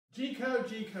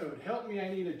Gcode, help me, I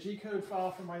need a Gcode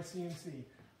file for my CNC.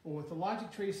 Well, with the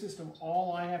logic trace system,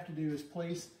 all I have to do is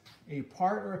place a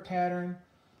part or a pattern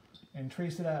and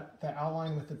trace it out, the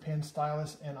outline with the pen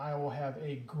stylus, and I will have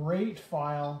a great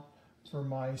file for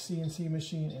my CNC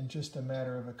machine in just a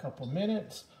matter of a couple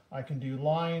minutes. I can do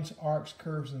lines, arcs,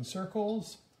 curves, and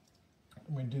circles.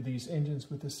 I'm going to do these engines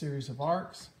with a series of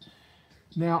arcs.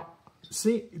 Now,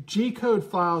 Gcode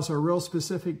files are real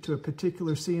specific to a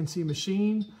particular CNC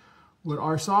machine. What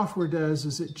our software does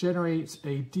is it generates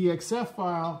a DXF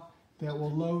file that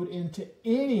will load into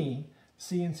any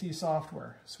CNC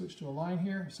software. Switch to a line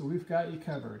here, so we've got you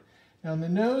covered. Now in the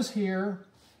nose here,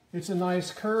 it's a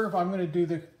nice curve. I'm going to do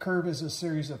the curve as a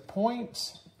series of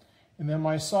points, and then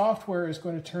my software is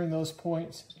going to turn those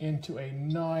points into a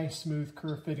nice smooth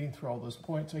curve fitting through all those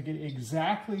points. So I get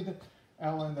exactly the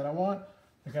outline that I want.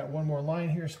 I got one more line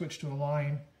here, switch to a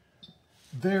line.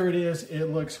 There it is, it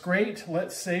looks great.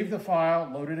 Let's save the file,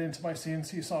 load it into my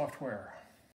CNC software.